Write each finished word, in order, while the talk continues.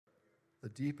the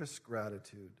deepest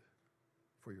gratitude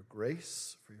for your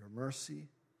grace, for your mercy,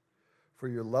 for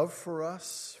your love for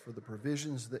us, for the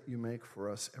provisions that you make for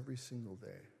us every single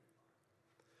day.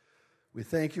 We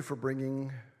thank you for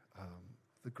bringing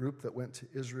the group that went to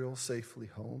Israel safely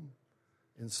home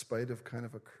in spite of kind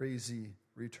of a crazy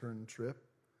return trip.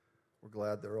 We're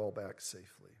glad they're all back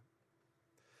safely.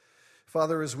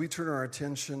 Father, as we turn our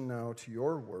attention now to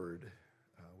your word,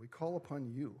 we call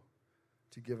upon you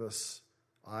to give us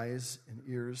eyes and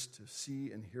ears to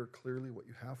see and hear clearly what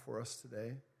you have for us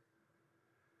today.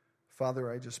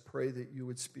 Father, I just pray that you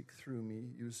would speak through me,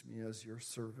 use me as your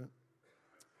servant.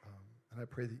 And I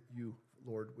pray that you,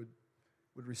 Lord,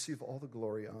 would receive all the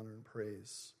glory, honor, and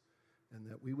praise, and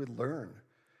that we would learn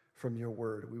from your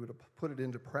word. We would put it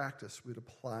into practice. We'd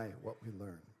apply what we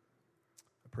learn.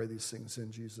 I pray these things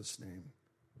in Jesus' name.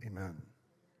 Amen.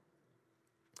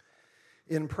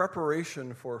 In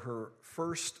preparation for her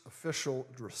first official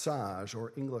dressage,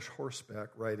 or English horseback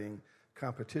riding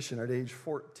competition at age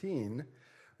 14,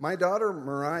 my daughter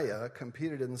Mariah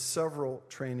competed in several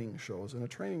training shows, and a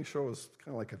training show is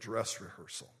kind of like a dress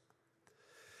rehearsal.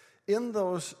 In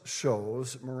those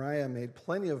shows, Mariah made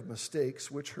plenty of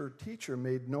mistakes, which her teacher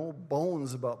made no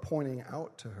bones about pointing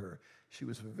out to her. She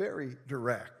was very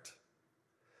direct.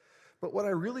 But what I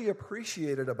really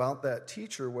appreciated about that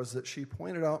teacher was that she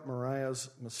pointed out Mariah's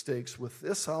mistakes with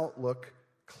this outlook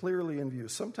clearly in view.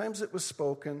 Sometimes it was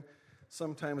spoken,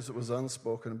 sometimes it was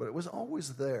unspoken, but it was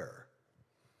always there.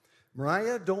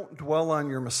 Mariah, don't dwell on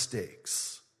your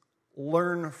mistakes.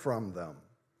 Learn from them.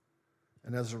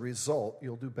 And as a result,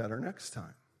 you'll do better next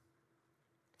time.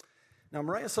 Now,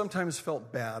 Mariah sometimes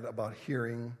felt bad about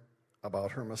hearing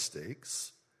about her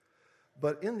mistakes,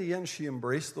 but in the end, she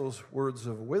embraced those words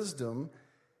of wisdom,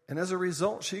 and as a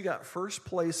result, she got first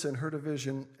place in her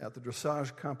division at the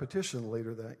dressage competition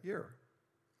later that year.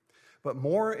 But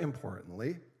more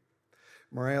importantly,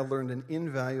 Mariah learned an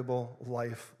invaluable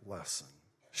life lesson.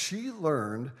 She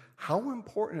learned how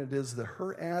important it is that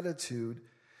her attitude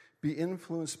be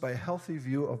influenced by a healthy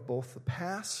view of both the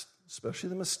past, especially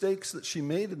the mistakes that she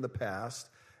made in the past,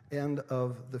 and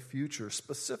of the future,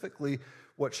 specifically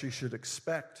what she should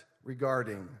expect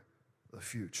regarding the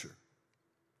future.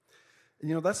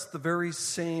 You know, that's the very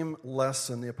same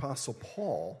lesson the Apostle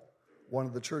Paul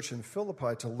wanted the church in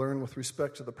Philippi to learn with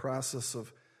respect to the process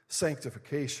of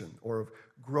sanctification, or of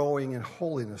growing in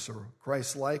holiness or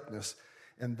Christ-likeness,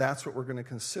 and that's what we're going to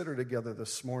consider together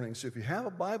this morning. So if you have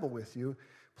a Bible with you,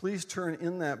 please turn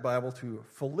in that Bible to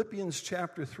Philippians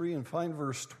chapter 3 and find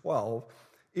verse 12.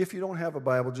 If you don't have a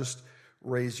Bible, just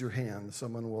raise your hand.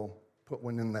 Someone will put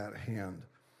one in that hand.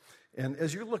 And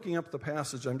as you're looking up the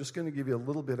passage, I'm just going to give you a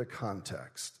little bit of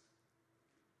context.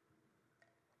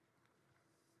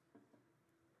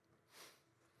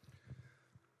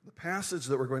 The passage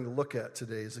that we're going to look at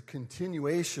today is a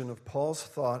continuation of Paul's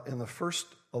thought in the first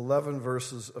 11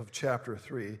 verses of chapter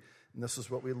 3. And this is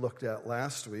what we looked at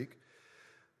last week,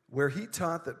 where he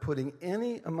taught that putting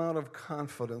any amount of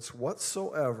confidence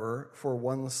whatsoever for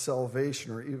one's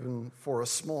salvation, or even for a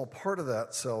small part of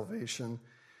that salvation,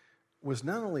 was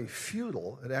not only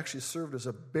futile, it actually served as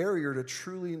a barrier to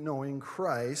truly knowing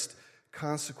Christ.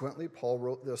 Consequently, Paul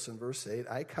wrote this in verse 8,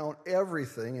 I count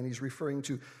everything, and he's referring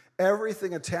to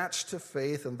everything attached to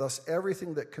faith, and thus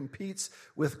everything that competes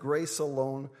with grace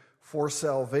alone for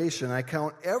salvation. I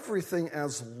count everything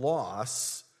as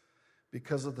loss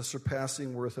because of the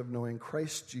surpassing worth of knowing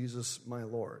Christ Jesus my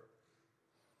Lord.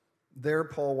 There,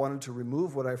 Paul wanted to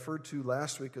remove what I referred to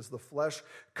last week as the flesh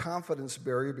confidence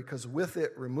barrier, because with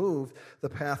it removed, the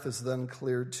path is then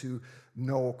cleared to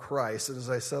know Christ. And as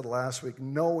I said last week,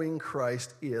 knowing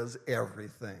Christ is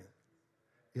everything.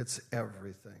 It's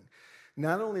everything.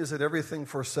 Not only is it everything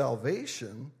for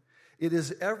salvation, it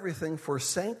is everything for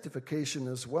sanctification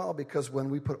as well, because when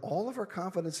we put all of our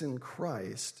confidence in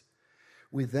Christ,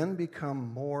 we then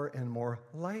become more and more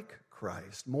like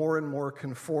Christ, more and more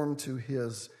conformed to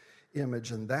his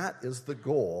image, and that is the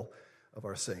goal of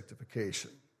our sanctification.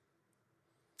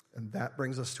 And that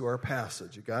brings us to our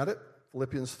passage. You got it?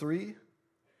 Philippians 3,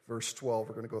 verse 12.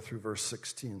 We're going to go through verse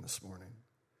 16 this morning.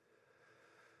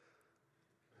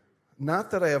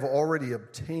 Not that I have already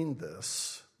obtained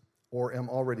this or am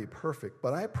already perfect,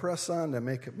 but I press on to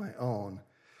make it my own,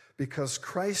 because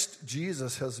Christ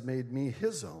Jesus has made me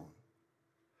his own.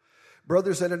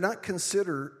 Brothers, I do not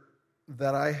consider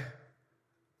that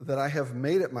I have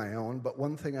made it my own, but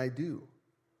one thing I do,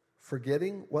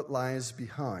 forgetting what lies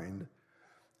behind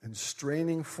and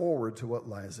straining forward to what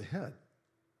lies ahead.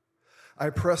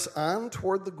 I press on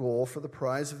toward the goal for the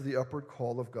prize of the upward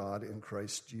call of God in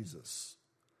Christ Jesus.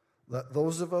 Let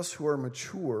those of us who are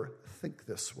mature think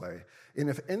this way. And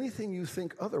if anything you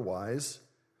think otherwise,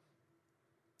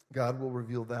 God will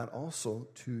reveal that also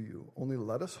to you. Only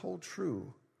let us hold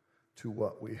true to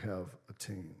what we have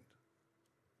attained.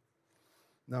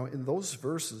 Now, in those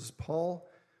verses, Paul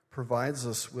provides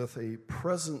us with a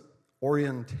present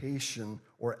orientation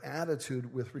or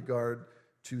attitude with regard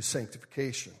to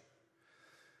sanctification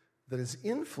that is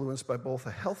influenced by both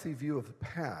a healthy view of the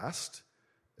past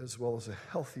as well as a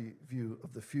healthy view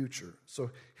of the future.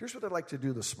 So here's what I'd like to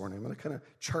do this morning. I'm going to kind of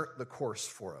chart the course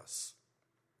for us.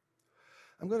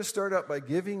 I'm going to start out by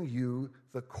giving you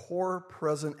the core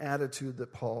present attitude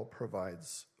that Paul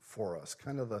provides for us,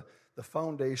 kind of the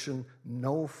foundation,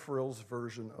 no-frills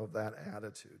version of that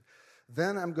attitude.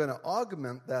 Then I'm going to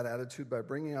augment that attitude by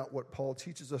bringing out what Paul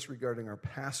teaches us regarding our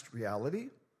past reality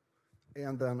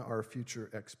and then our future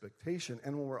expectation.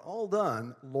 And when we're all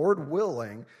done, Lord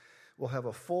willing, we'll have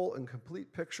a full and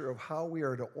complete picture of how we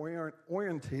are to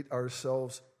orientate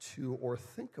ourselves to or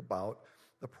think about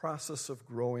the process of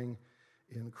growing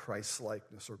in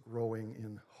Christ-likeness or growing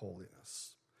in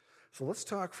holiness. So let's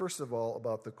talk, first of all,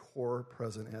 about the core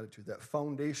present attitude, that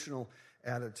foundational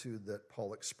attitude that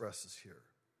Paul expresses here.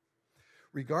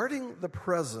 Regarding the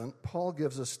present, Paul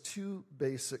gives us two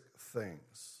basic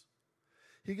things.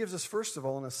 He gives us, first of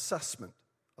all, an assessment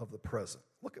of the present.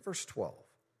 Look at verse 12.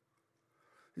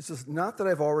 He says, not that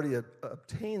I've already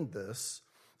obtained this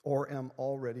or am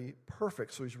already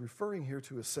perfect. So he's referring here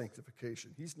to his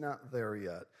sanctification. He's not there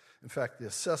yet. In fact, the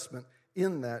assessment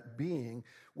in that being,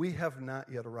 we have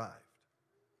not yet arrived.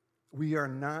 We are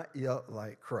not yet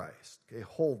like Christ. Okay,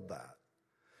 hold that.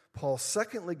 Paul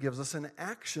secondly gives us an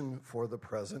action for the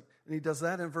present, and he does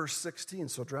that in verse 16.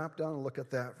 So drop down and look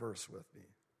at that verse with me.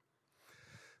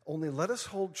 Only let us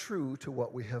hold true to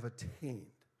what we have attained.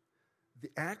 The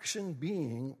action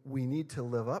being, we need to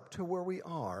live up to where we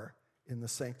are in the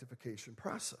sanctification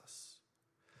process.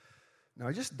 Now,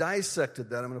 I just dissected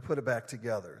that. I'm going to put it back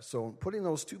together. So putting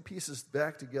those two pieces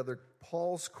back together,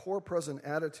 Paul's core present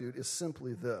attitude is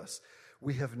simply this.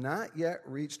 We have not yet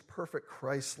reached perfect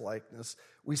Christ-likeness.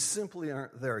 We simply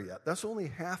aren't there yet. That's only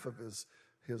half of his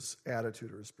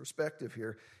attitude or his perspective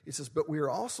here. He says, but we are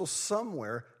also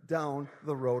somewhere down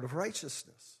the road of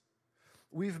righteousness.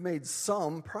 We've made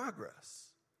some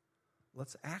progress.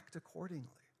 Let's act accordingly.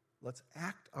 Let's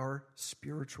act our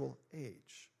spiritual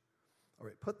age. All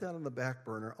right, put that on the back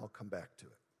burner. I'll come back to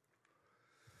it.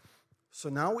 So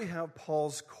now we have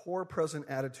Paul's core present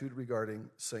attitude regarding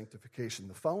sanctification,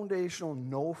 the foundational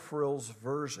no-frills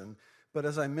version. But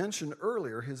as I mentioned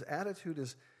earlier, his attitude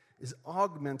is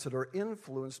augmented or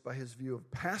influenced by his view of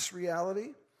past reality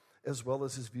as well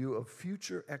as his view of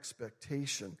future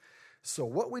expectation. So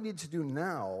what we need to do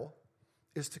now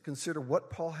is to consider what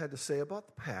Paul had to say about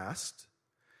the past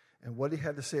and what he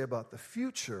had to say about the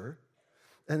future,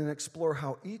 and then explore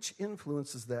how each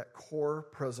influences that core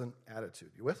present attitude.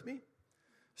 You with me?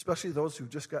 Especially those who've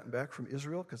just gotten back from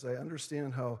Israel, because I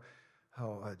understand how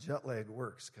jet lag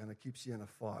works, kind of keeps you in a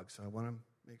fog. So I want to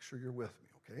make sure you're with me,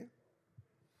 okay?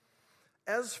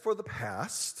 As for the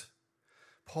past,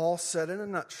 Paul said in a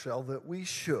nutshell that we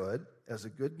should, as a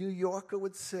good New Yorker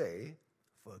would say,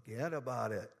 forget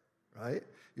about it, right?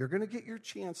 You're going to get your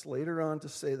chance later on to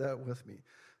say that with me.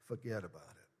 Forget about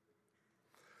it.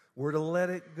 We're to let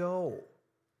it go.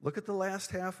 Look at the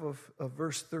last half of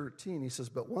verse 13. He says,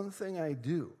 but one thing I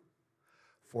do,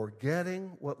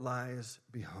 forgetting what lies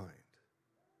behind.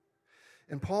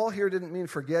 And Paul here didn't mean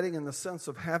forgetting in the sense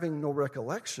of having no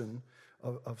recollection,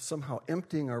 of somehow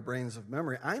emptying our brains of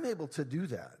memory. I'm able to do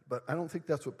that, but I don't think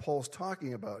that's what Paul's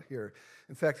talking about here.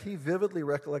 In fact, he vividly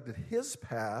recollected his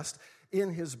past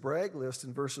in his brag list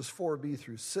in verses 4b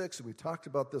through 6. And we talked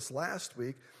about this last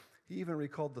week. He even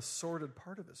recalled the sordid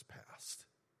part of his past.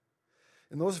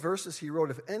 In those verses, he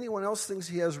wrote, if anyone else thinks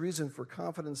he has reason for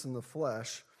confidence in the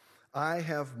flesh, I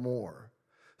have more.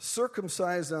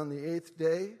 Circumcised on the 8th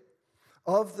day,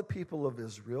 of the people of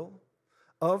Israel,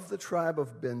 of the tribe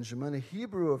of Benjamin, a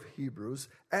Hebrew of Hebrews,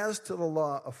 as to the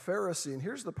law, a Pharisee. And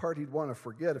here's the part he'd want to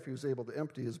forget if he was able to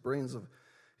empty his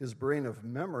brain of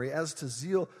memory. As to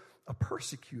zeal, a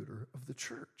persecutor of the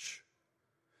church.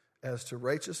 As to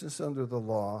righteousness under the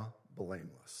law,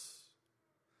 blameless.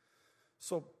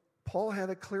 So Paul had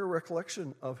a clear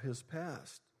recollection of his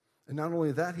past. And not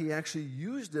only that, he actually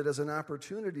used it as an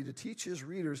opportunity to teach his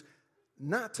readers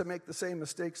not to make the same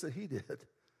mistakes that he did.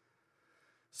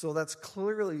 So that's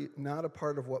clearly not a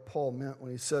part of what Paul meant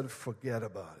when he said forget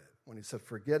about it. When he said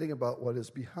forgetting about what is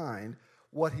behind,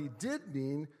 what he did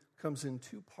mean comes in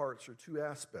two parts or two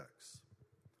aspects.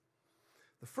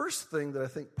 The first thing that I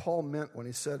think Paul meant when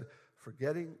he said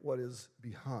forgetting what is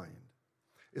behind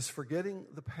is forgetting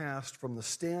the past from the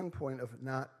standpoint of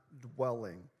not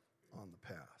dwelling on the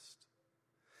past.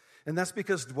 And that's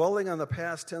because dwelling on the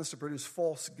past tends to produce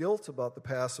false guilt about the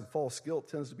past, and false guilt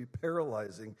tends to be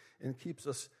paralyzing and keeps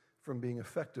us from being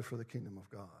effective for the kingdom of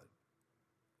God.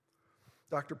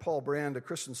 Dr. Paul Brand, a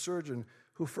Christian surgeon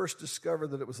who first discovered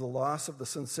that it was the loss of the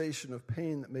sensation of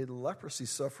pain that made leprosy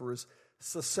sufferers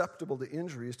susceptible to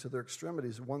injuries to their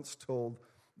extremities, once told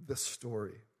this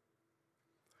story.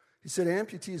 He said,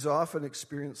 amputees often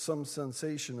experience some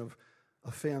sensation of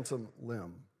a phantom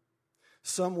limb.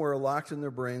 Somewhere locked in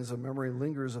their brains, a memory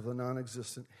lingers of the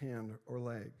non-existent hand or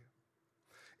leg.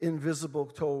 Invisible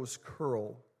toes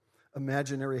curl.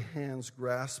 Imaginary hands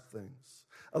grasp things.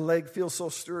 A leg feels so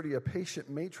sturdy, a patient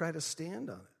may try to stand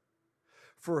on it.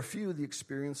 For a few, the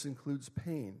experience includes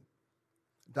pain.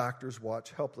 Doctors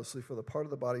watch helplessly, for the part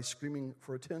of the body screaming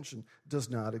for attention does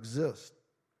not exist.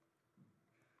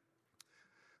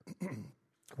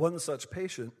 One such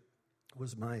patient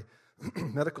was my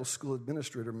medical school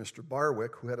administrator, Mr.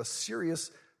 Barwick, who had a serious,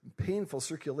 painful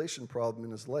circulation problem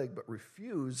in his leg, but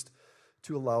refused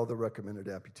to allow the recommended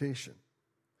amputation.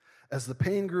 As the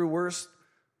pain grew worse,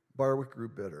 Barwick grew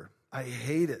bitter. "I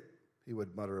hate it," he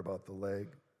would mutter about the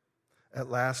leg. At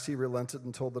last, he relented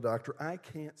and told the doctor, "I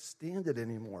can't stand it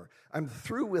anymore. I'm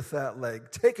through with that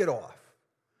leg. Take it off."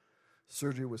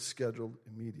 Surgery was scheduled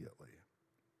immediately.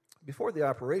 Before the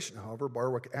operation, however,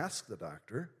 Barwick asked the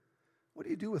doctor, "What do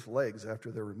you do with legs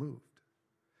after they're removed?"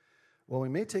 "Well, we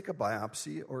may take a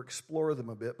biopsy or explore them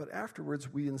a bit, but afterwards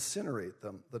we incinerate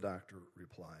them," the doctor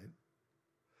replied.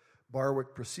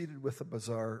 Barwick proceeded with a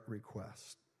bizarre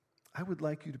request. "I would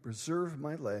like you to preserve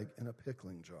my leg in a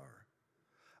pickling jar.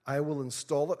 I will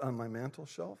install it on my mantel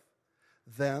shelf.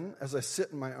 Then, as I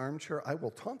sit in my armchair, I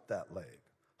will taunt that leg.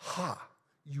 'Ha!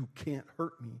 You can't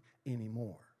hurt me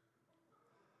anymore.'"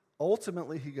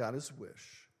 Ultimately, he got his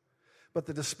wish, but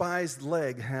the despised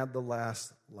leg had the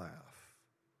last laugh.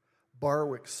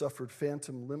 Barwick suffered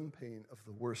phantom limb pain of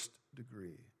the worst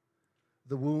degree.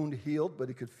 The wound healed, but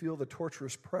he could feel the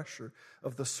torturous pressure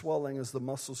of the swelling as the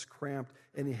muscles cramped,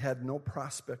 and he had no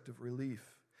prospect of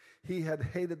relief. He had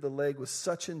hated the leg with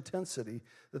such intensity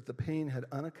that the pain had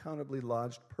unaccountably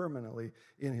lodged permanently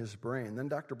in his brain. Then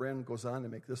Dr. Brand goes on to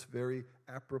make this very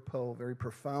apropos, very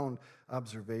profound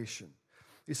observation.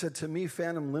 He said, "To me,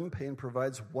 phantom limb pain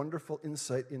provides wonderful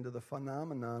insight into the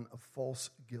phenomenon of false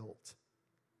guilt.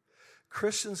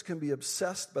 Christians can be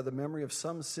obsessed by the memory of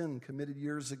some sin committed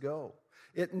years ago.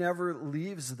 It never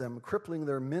leaves them, crippling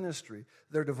their ministry,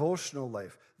 their devotional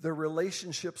life, their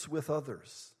relationships with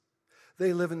others.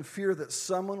 They live in fear that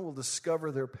someone will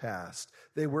discover their past.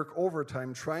 They work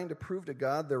overtime trying to prove to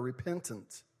God they're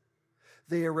repentant.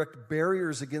 They erect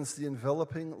barriers against the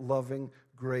enveloping, loving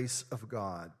grace of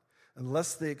God.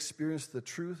 Unless they experience the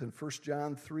truth in 1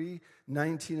 John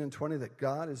 3:19 and 20 that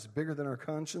God is bigger than our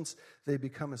conscience, they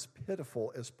become as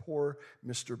pitiful as poor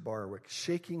Mr. Barwick,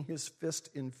 shaking his fist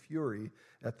in fury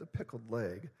at the pickled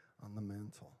leg on the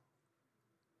mantel."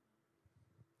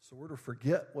 So we're to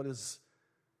forget what is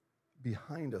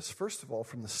behind us. First of all,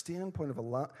 from the standpoint of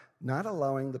not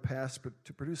allowing the past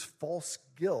to produce false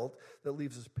guilt that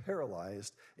leaves us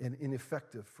paralyzed and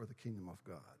ineffective for the kingdom of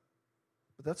God.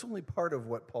 But that's only part of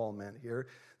what Paul meant here.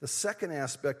 The second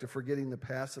aspect of forgetting the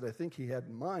past that I think he had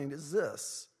in mind is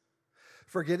this: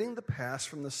 forgetting the past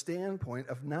from the standpoint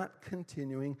of not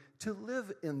continuing to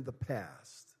live in the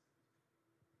past.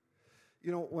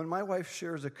 You know, when my wife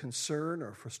shares a concern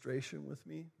or frustration with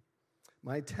me,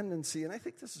 my tendency, and I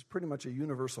think this is pretty much a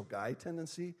universal guy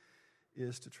tendency,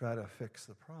 is to try to fix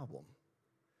the problem.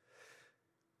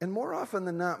 And more often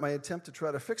than not, my attempt to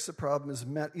try to fix the problem is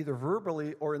met either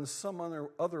verbally or in some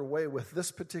other way with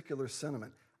this particular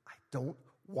sentiment: "I don't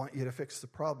want you to fix the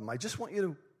problem. I just want you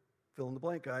to," fill in the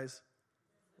blank, guys,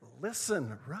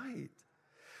 "listen," right?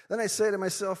 Then I say to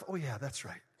myself, "Oh yeah, that's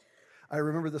right. I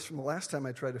remember this from the last time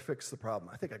I tried to fix the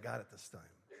problem. I think I got it this time."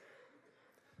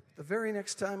 The very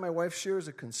next time my wife shares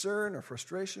a concern or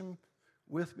frustration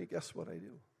with me, guess what I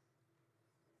do?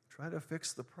 Try to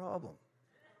fix the problem.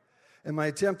 And my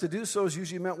attempt to do so is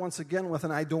usually met once again with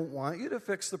an "I don't want you to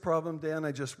fix the problem, Dan.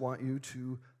 I just want you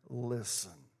to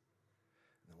listen."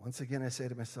 And once again, I say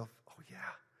to myself, "Oh,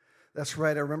 yeah, that's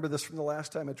right. I remember this from the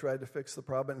last time I tried to fix the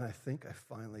problem, and I think I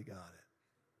finally got it."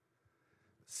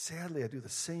 Sadly, I do the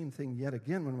same thing yet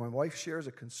again when my wife shares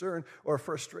a concern or a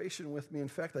frustration with me. In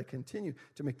fact, I continue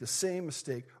to make the same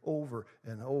mistake over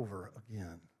and over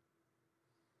again.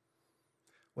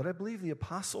 What I believe the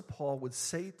Apostle Paul would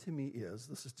say to me is,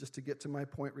 this is just to get to my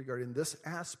point regarding this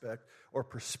aspect or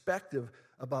perspective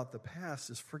about the past,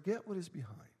 is forget what is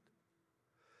behind.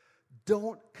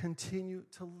 Don't continue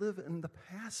to live in the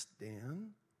past,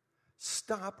 Dan.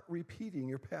 Stop repeating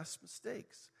your past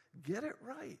mistakes. Get it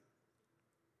right.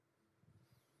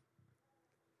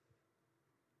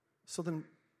 So then,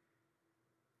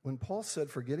 when Paul said,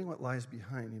 forgetting what lies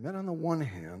behind, he meant on the one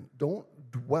hand, don't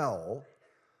dwell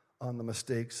on the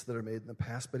mistakes that are made in the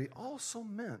past, but he also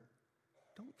meant,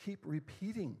 don't keep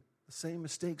repeating the same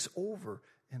mistakes over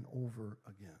and over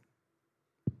again.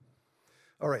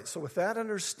 All right, so with that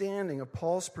understanding of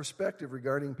Paul's perspective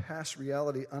regarding past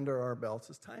reality under our belts,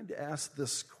 it's time to ask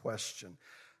this question.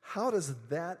 How does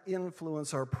that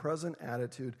influence our present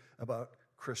attitude about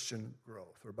Christian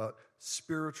growth or about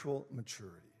spiritual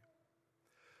maturity?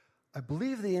 I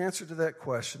believe the answer to that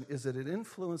question is that it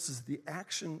influences the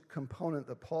action component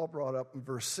that Paul brought up in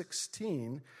verse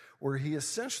 16, where he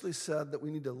essentially said that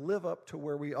we need to live up to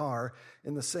where we are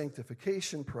in the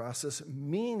sanctification process,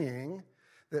 meaning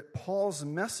that Paul's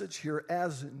message here,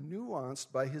 as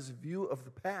nuanced by his view of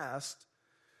the past,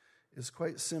 is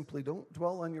quite simply, don't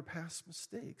dwell on your past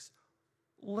mistakes.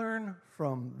 Learn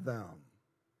from them.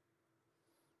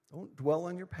 Don't dwell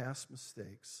on your past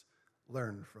mistakes.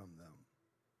 Learn from them.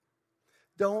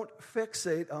 Don't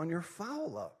fixate on your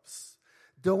foul-ups.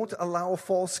 Don't allow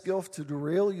false guilt to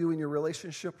derail you in your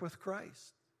relationship with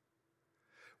Christ.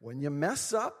 When you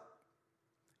mess up,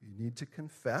 you need to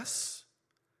confess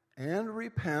and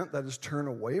repent, that is, turn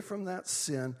away from that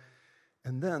sin,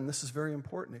 and then, this is very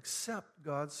important, accept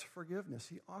God's forgiveness.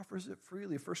 He offers it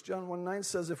freely. 1 John 1:9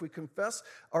 says, if we confess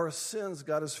our sins,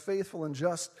 God is faithful and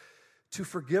just to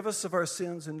forgive us of our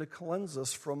sins and to cleanse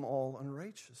us from all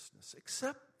unrighteousness.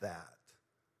 Accept that.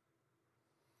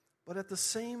 But at the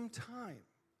same time,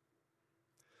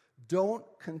 don't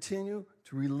continue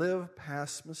to relive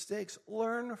past mistakes.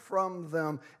 Learn from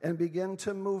them and begin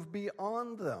to move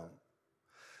beyond them.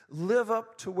 Live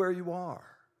up to where you are.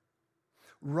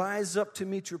 Rise up to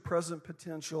meet your present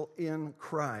potential in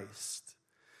Christ.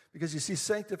 Because you see,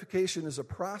 sanctification is a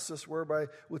process whereby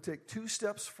we'll take 2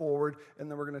 steps forward and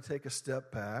then we're going to take a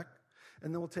step back.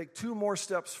 And then we'll take 2 more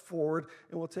steps forward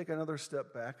and we'll take another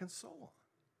step back and so on.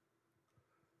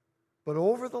 But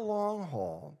over the long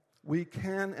haul, we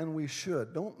can and we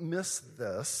should, don't miss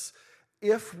this,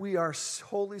 if we are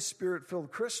Holy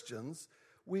Spirit-filled Christians,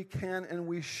 we can and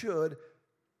we should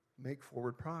make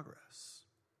forward progress.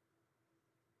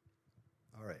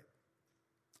 All right.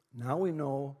 Now we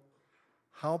know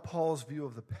how Paul's view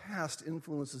of the past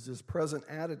influences his present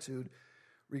attitude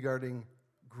regarding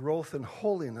growth and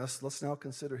holiness. Let's now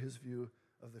consider his view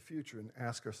of the future and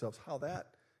ask ourselves how that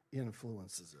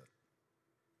influences it.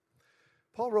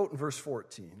 Paul wrote in verse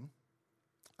 14,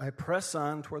 I press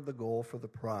on toward the goal for the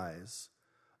prize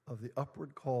of the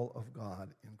upward call of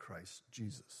God in Christ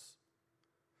Jesus.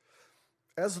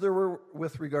 As there were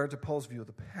with regard to Paul's view of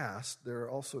the past, there are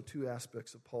also 2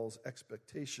 aspects of Paul's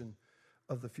expectation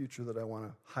of the future that I want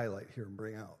to highlight here and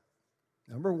bring out.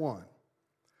 Number 1,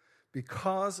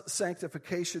 because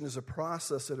sanctification is a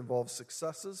process that involves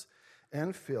successes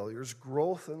and failures,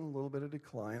 growth and a little bit of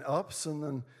decline, ups and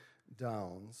then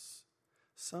downs,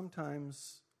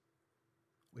 sometimes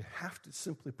we have to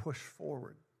simply push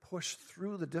forward, push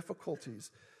through the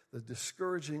difficulties, the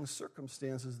discouraging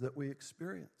circumstances that we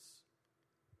experience.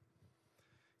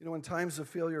 You know, when times of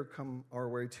failure come our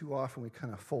way, too often we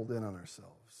kind of fold in on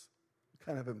ourselves. We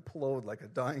kind of implode like a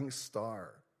dying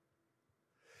star.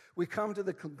 We come to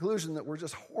the conclusion that we're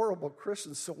just horrible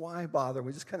Christians, so why bother?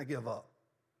 We just kind of give up.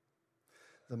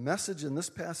 The message in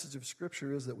this passage of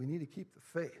Scripture is that we need to keep the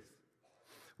faith.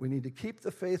 We need to keep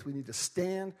the faith. We need to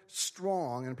stand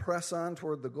strong and press on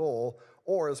toward the goal.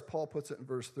 Or, as Paul puts it in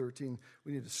verse 13,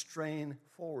 we need to strain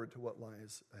forward to what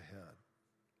lies ahead.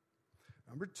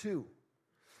 Number 2,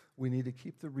 we need to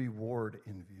keep the reward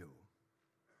in view.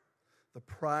 The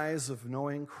prize of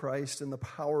knowing Christ and the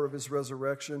power of his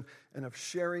resurrection and of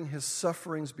sharing his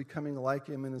sufferings, becoming like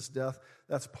him in his death.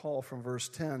 That's Paul from verse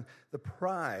 10. The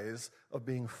prize of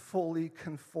being fully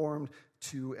conformed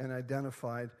to and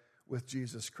identified with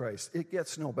Jesus Christ. It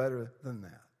gets no better than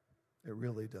that. It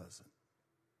really doesn't.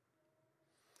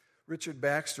 Richard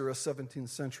Baxter, a 17th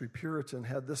century Puritan,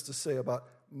 had this to say about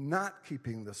not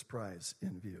keeping this prize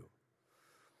in view.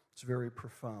 It's very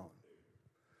profound.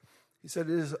 He said,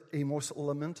 it is a most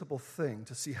lamentable thing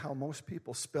to see how most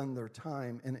people spend their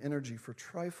time and energy for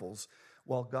trifles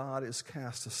while God is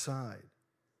cast aside.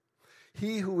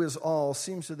 He who is all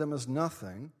seems to them as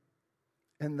nothing,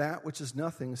 and that which is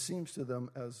nothing seems to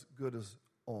them as good as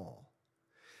all.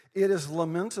 It is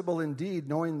lamentable indeed,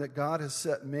 knowing that God has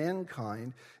set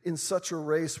mankind in such a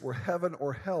race where heaven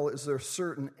or hell is their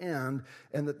certain end,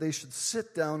 and that they should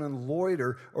sit down and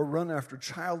loiter or run after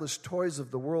childish toys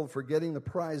of the world, forgetting the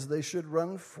prize they should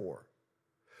run for.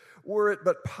 Were it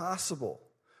but possible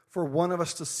for one of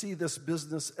us to see this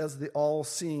business as the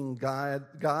all-seeing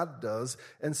God does,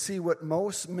 and see what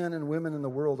most men and women in the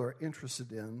world are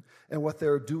interested in and what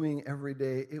they're doing every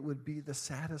day, it would be the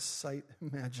saddest sight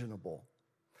imaginable.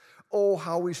 Oh,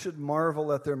 how we should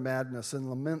marvel at their madness and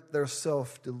lament their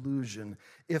self-delusion.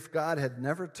 If God had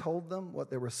never told them what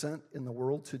they were sent in the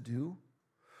world to do,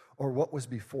 or what was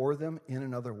before them in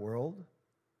another world,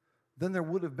 then there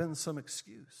would have been some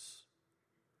excuse.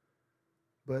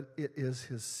 But it is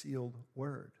his sealed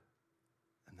word,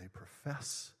 and they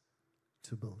profess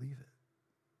to believe it.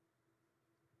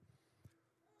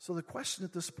 So the question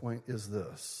at this point is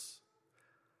this: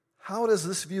 how does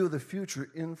this view of the future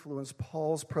influence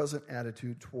Paul's present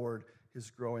attitude toward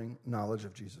his growing knowledge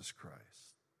of Jesus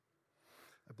Christ?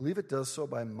 I believe it does so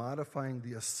by modifying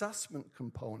the assessment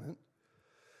component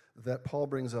that Paul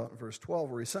brings out in verse 12,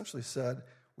 where he essentially said,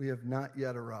 we have not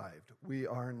yet arrived. We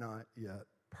are not yet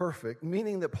perfect,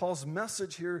 meaning that Paul's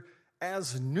message here,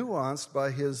 as nuanced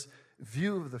by his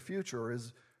view of the future, or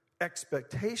his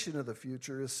expectation of the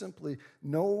future, is simply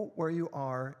know where you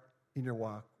are in your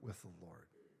walk with the Lord.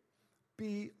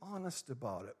 Be honest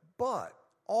about it, but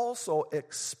also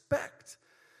expect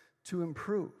to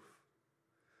improve.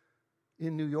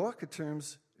 In New Yorker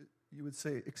terms, you would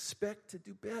say, expect to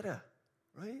do better,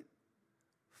 right?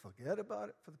 Forget about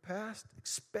it for the past.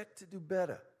 Expect to do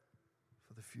better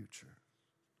for the future.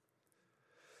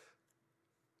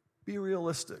 Be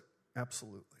realistic,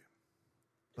 absolutely,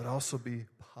 but also be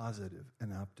positive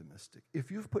and optimistic.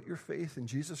 If you've put your faith in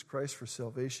Jesus Christ for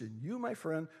salvation, you, my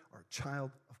friend, are a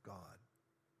child of God.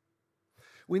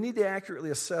 We need to accurately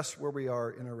assess where we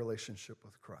are in our relationship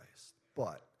with Christ,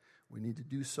 but we need to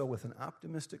do so with an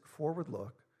optimistic forward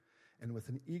look and with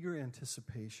an eager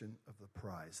anticipation of the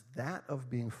prize, that of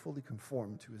being fully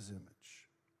conformed to his image.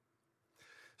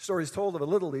 Stories told of a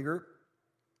little leaguer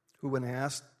who, when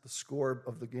asked the score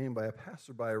of the game by a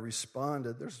passerby,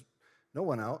 responded, "There's no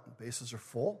one out, the bases are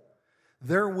full.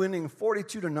 They're winning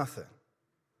 42-0.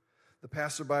 The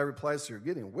passerby replies, "You're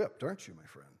getting whipped, aren't you, my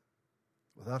friend?"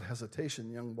 Without hesitation,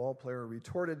 the young ball player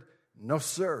retorted, "No,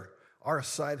 sir, our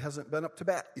side hasn't been up to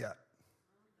bat yet."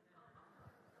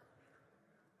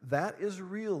 That is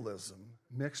realism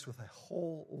mixed with a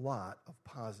whole lot of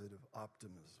positive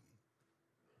optimism.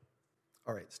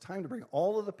 All right, it's time to bring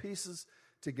all of the pieces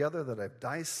together that I've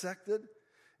dissected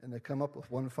and to come up with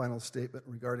one final statement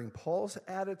regarding Paul's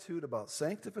attitude about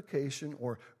sanctification,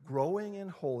 or growing in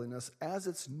holiness, as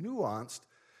it's nuanced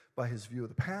by his view of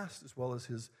the past as well as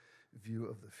his view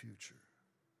of the future.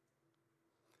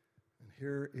 And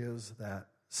here is that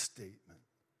statement.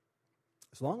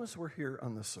 As long as we're here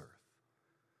on this earth,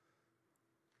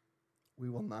 we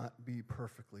will not be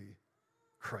perfectly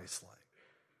Christ-like.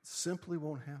 It simply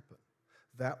won't happen.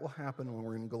 That will happen when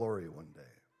we're in glory one day.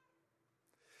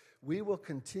 We will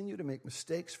continue to make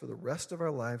mistakes for the rest of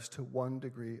our lives to one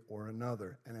degree or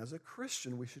another. And as a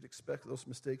Christian, we should expect those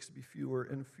mistakes to be fewer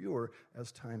and fewer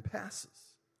as time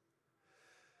passes.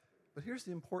 But here's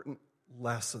the important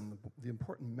lesson, the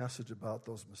important message about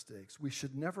those mistakes. We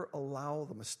should never allow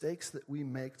the mistakes that we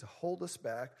make to hold us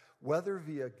back, whether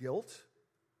via guilt,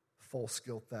 false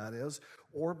guilt that is,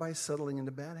 or by settling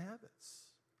into bad habits.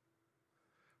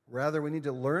 Rather, we need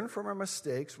to learn from our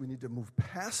mistakes, we need to move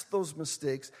past those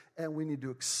mistakes, and we need to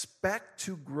expect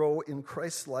to grow in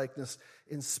Christ-likeness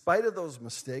in spite of those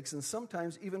mistakes, and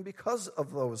sometimes even because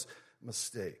of those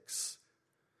mistakes.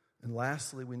 And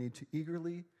lastly, we need to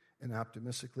eagerly and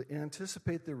optimistically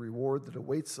anticipate the reward that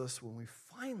awaits us when we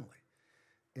finally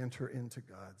enter into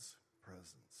God's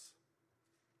presence.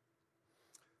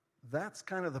 That's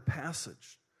kind of the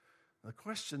passage. The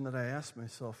question that I ask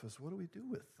myself is, what do we do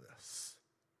with this?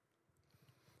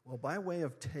 Well, by way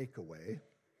of takeaway,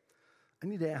 I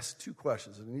need to ask two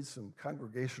questions. I need some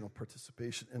congregational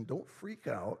participation. And don't freak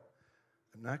out.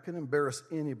 I'm not going to embarrass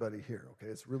anybody here, okay?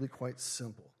 It's really quite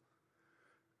simple.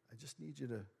 I just need you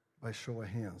to, by show of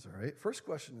hands, all right? First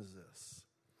question is this.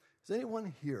 Has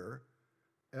anyone here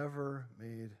ever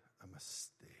made a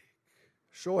mistake?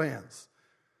 Show of hands.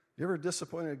 You ever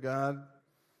disappointed God?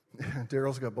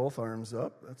 Daryl's got both arms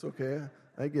up. That's okay.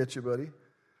 I get you, buddy.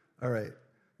 All right.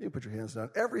 You can put your hands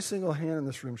down. Every single hand in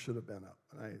this room should have been up.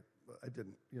 And I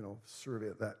didn't, survey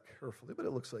it that carefully, but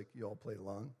it looks like you all played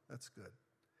along. That's good.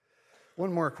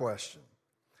 One more question.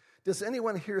 Does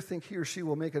anyone here think he or she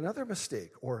will make another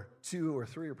mistake, or 2 or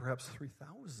 3 or perhaps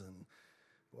 3,000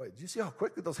 Boy, did you see how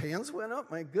quickly those hands went up?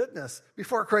 My goodness.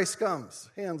 Before Christ comes,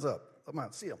 hands up. Come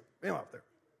on, see them. Bring them up there.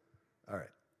 All right.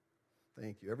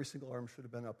 Thank you. Every single arm should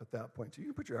have been up at that point. So you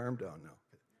can put your arm down now.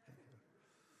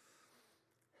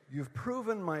 You've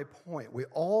proven my point. We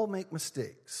all make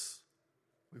mistakes.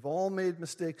 We've all made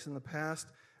mistakes in the past.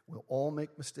 We'll all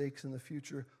make mistakes in the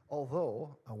future.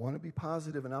 Although, I want to be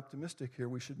positive and optimistic here,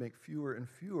 we should make fewer and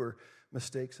fewer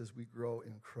mistakes as we grow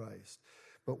in Christ.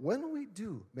 But when we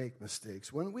do make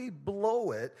mistakes, when we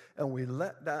blow it and we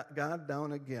let God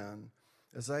down again,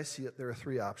 as I see it, there are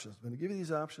three options. I'm going to give you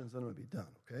these options, then I'm going to be done,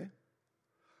 okay?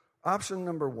 Option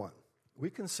number one, we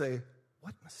can say,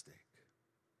 what mistake?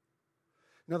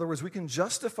 In other words, we can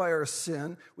justify our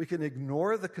sin. We can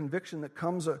ignore the conviction that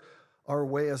comes our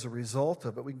way as a result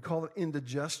of it. We can call it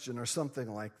indigestion or something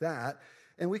like that.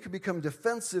 And we can become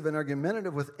defensive and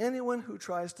argumentative with anyone who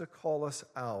tries to call us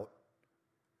out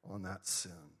on that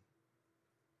sin.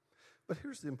 But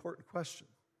here's the important question.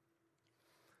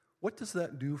 What does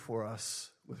that do for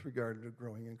us with regard to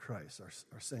growing in Christ,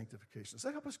 our sanctification? Does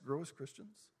that help us grow as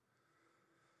Christians?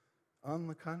 On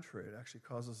the contrary, it actually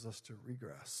causes us to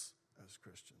regress as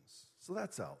Christians. So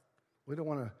that's out. We don't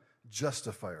want to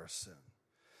justify our sin.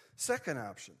 Second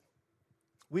option,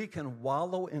 we can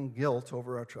wallow in guilt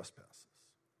over our trespasses.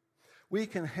 We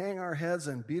can hang our heads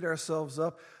and beat ourselves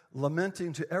up,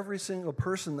 lamenting to every single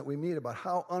person that we meet about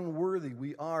how unworthy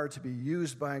we are to be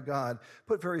used by God.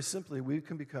 Put very simply, we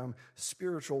can become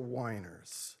spiritual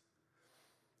whiners.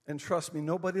 And trust me,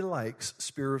 nobody likes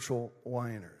spiritual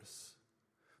whiners.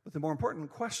 But the more important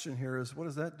question here is, what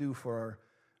does that do for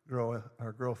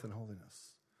our growth in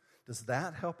holiness? Does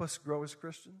that help us grow as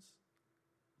Christians?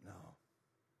 No.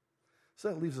 So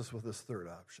that leaves us with this third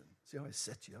option. See how I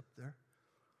set you up there?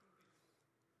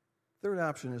 Third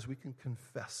option is we can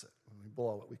confess it. When we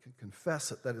blow it, we can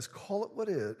confess it. That is, call it what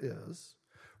it is.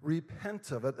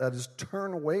 Repent of it. That is,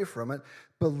 turn away from it.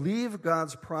 Believe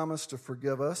God's promise to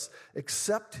forgive us.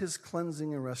 Accept his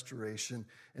cleansing and restoration.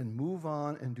 And move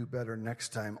on and do better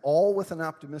next time. All with an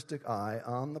optimistic eye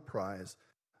on the prize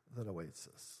that awaits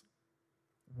us.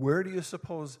 Where do you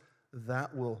suppose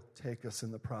that will take us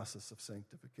in the process of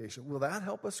sanctification? Will that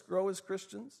help us grow as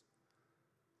Christians?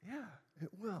 Yeah, it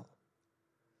will.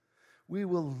 We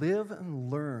will live and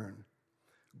learn,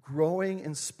 growing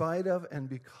in spite of and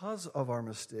because of our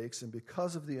mistakes and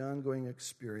because of the ongoing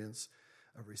experience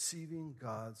of receiving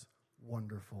God's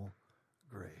wonderful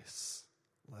grace.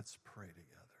 Let's pray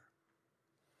together.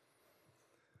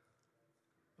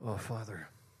 Oh, Father,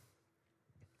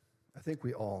 I think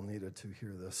we all needed to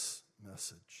hear this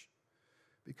message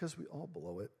because we all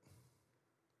blow it.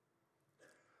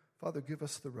 Father, give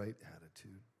us the right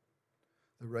attitude,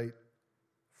 the right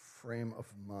frame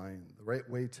of mind, the right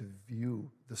way to view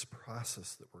this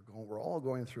process that we're all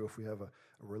going through. If we have a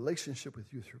relationship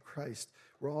with you through Christ,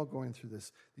 we're all going through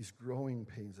these growing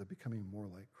pains of becoming more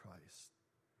like Christ.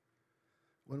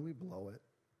 When we blow it,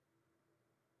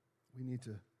 we need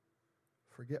to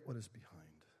forget what is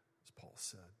behind, as Paul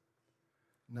said.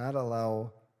 Not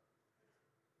allow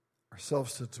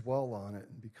ourselves to dwell on it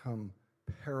and become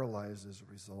paralyzed as a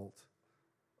result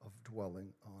of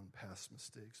dwelling on past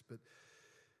mistakes, but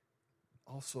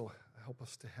also help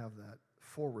us to have that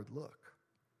forward look,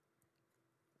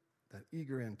 that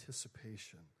eager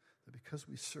anticipation that because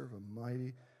we serve a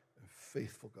mighty and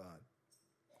faithful God,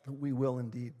 that we will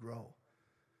indeed grow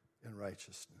in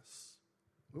righteousness.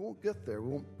 We won't get there.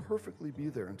 We won't perfectly be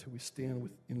there until we stand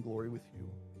in glory with you,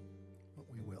 but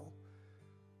we will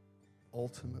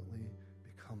ultimately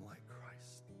become like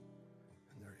Christ.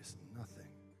 And there is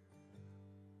nothing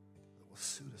that will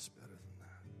suit us better than that.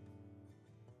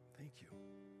 Thank you.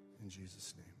 In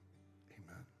Jesus' name,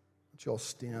 amen. Let's all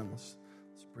stand. Let's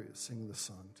pray, sing the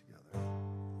song together.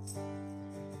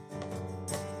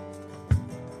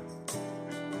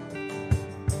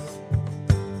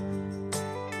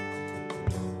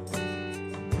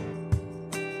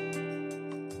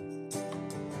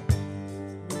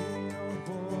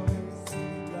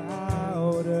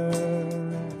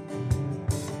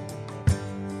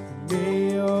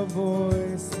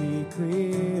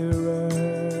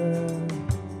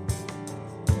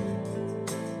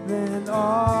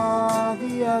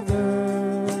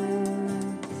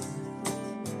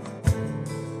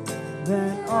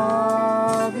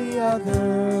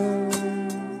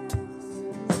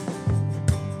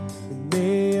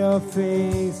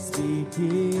 Face be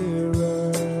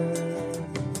dearer.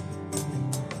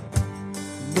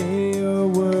 May your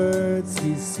words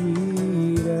be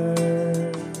sweeter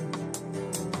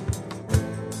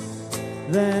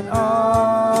than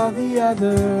all the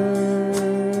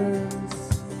others,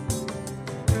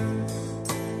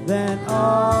 than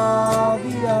all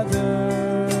the the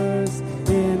others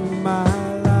in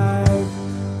my life.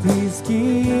 Please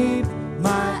keep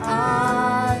my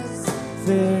eyes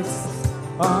fixed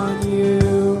on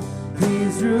you.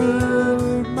 Please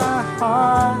root my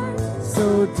heart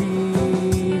so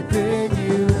deep in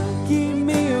you. Keep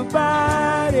me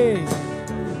abiding.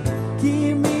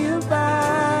 Keep me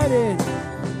abiding.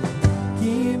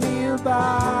 Keep me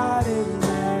abiding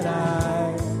that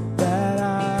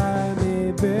I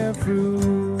may bear fruit.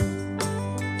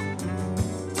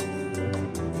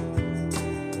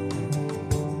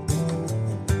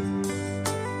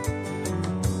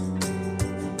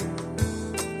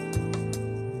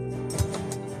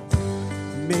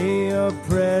 May your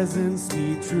presence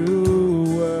be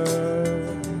truer.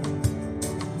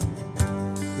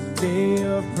 May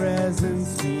your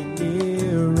presence be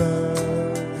nearer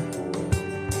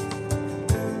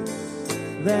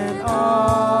than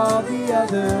all the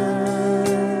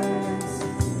others,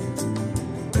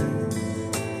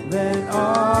 than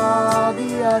all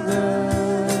the others.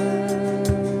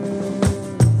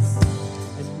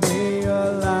 And may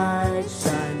your light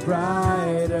shine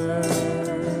brighter.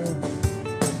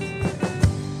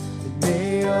 And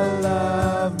may your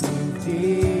love move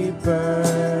deeper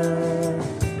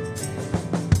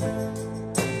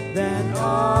than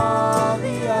all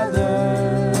the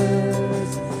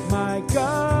others, my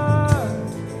God,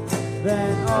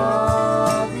 than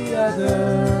all the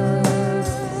others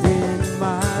in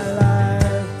my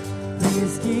life.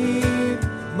 Please keep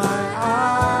my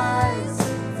eyes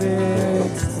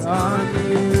fixed on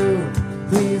you.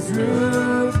 Please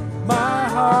root my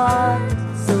heart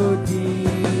so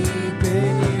deep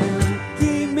in you.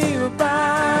 Keep me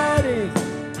abiding.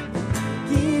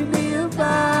 Keep me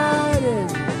abiding.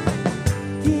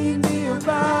 Keep me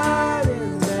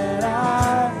abiding that I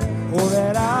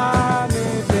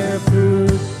may bear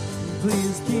fruit.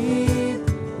 Please keep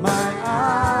my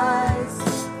eyes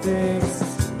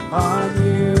fixed on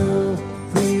you.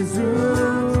 Please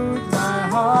root my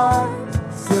heart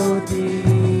so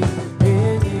deep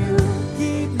in you.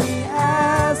 Keep me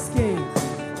asking.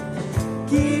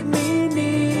 Keep me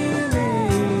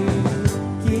kneeling.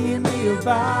 Keep me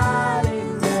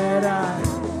abiding that I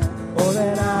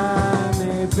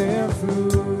may bear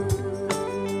fruit.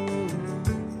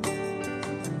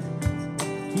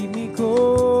 Keep me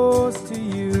close to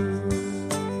you,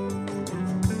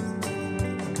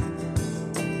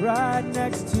 right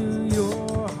next to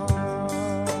your heart,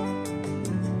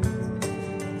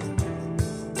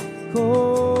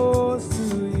 close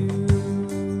to you.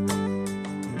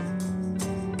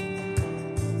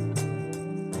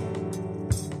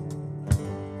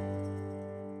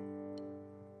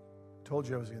 Told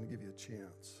you I was going to give you a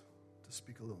chance to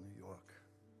speak a little New York,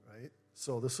 right?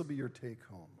 So this will be your take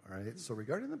home, all right? So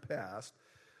regarding the past,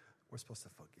 we're supposed to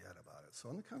forget about it. So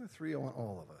on the count of three, I want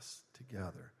all of us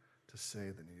together to say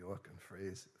the New Yorker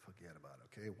phrase, forget about it,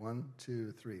 okay? 1,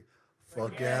 2, 3.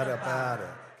 Forget about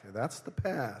it. Okay, that's the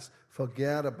past.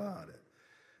 Forget about it.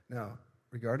 Now,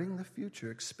 regarding the future,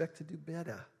 expect to do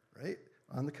better, right?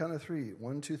 On the count of three.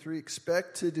 1, 2, 3.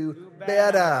 Expect to do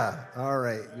better. All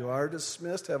right. You are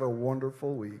dismissed. Have a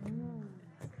wonderful week.